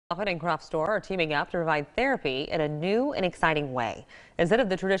And Craft Store are teaming up to provide therapy in a new and exciting way. Instead of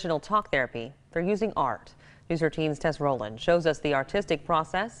the traditional talk therapy, they're using art. News 13's Tess Rowland shows us the artistic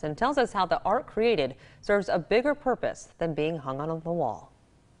process and tells us how the art created serves a bigger purpose than being hung on the wall.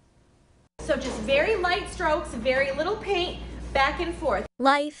 So just very light strokes, very little paint, back and forth.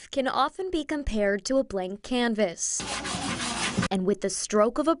 Life can often be compared to a blank canvas. And with the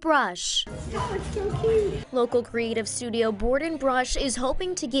stroke of a brush, local creative studio Board and Brush is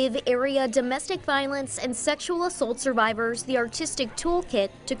hoping to give area domestic violence and sexual assault survivors the artistic toolkit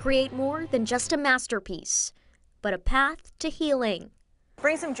to create more than just a masterpiece, but a path to healing.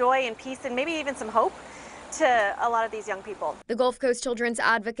 Bring some joy and peace and maybe even some hope to a lot of these young people. The Gulf Coast Children's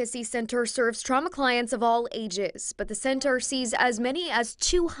Advocacy Center serves trauma clients of all ages, but the center sees as many as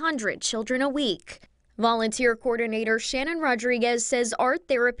 200 children a week. Volunteer coordinator Shannon Rodriguez says art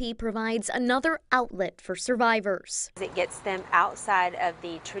therapy provides another outlet for survivors. It gets them outside of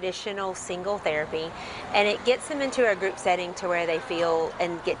the traditional single therapy, and it gets them into a group setting to where they feel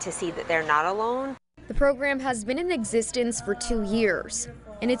and get to see that they're not alone. The program has been in existence for 2 years,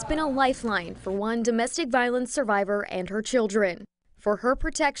 and it's been a lifeline for one domestic violence survivor and her children. For her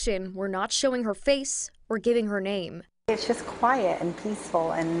protection, we're not showing her face or giving her name. It's just quiet and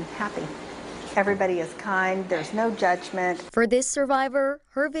peaceful and happy. Everybody is kind, there's no judgment. For this survivor,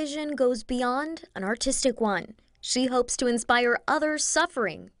 her vision goes beyond an artistic one. She hopes to inspire others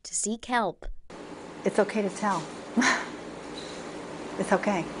suffering to seek help. It's okay to tell. It's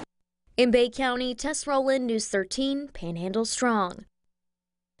okay. In Bay County, Tess Rowland, News 13, Panhandle Strong.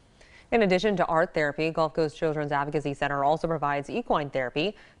 In addition to art therapy, Gulf Coast Children's Advocacy Center also provides equine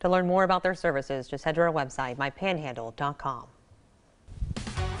therapy. To learn more about their services, just head to our website, mypanhandle.com.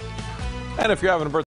 And if you're having a birthday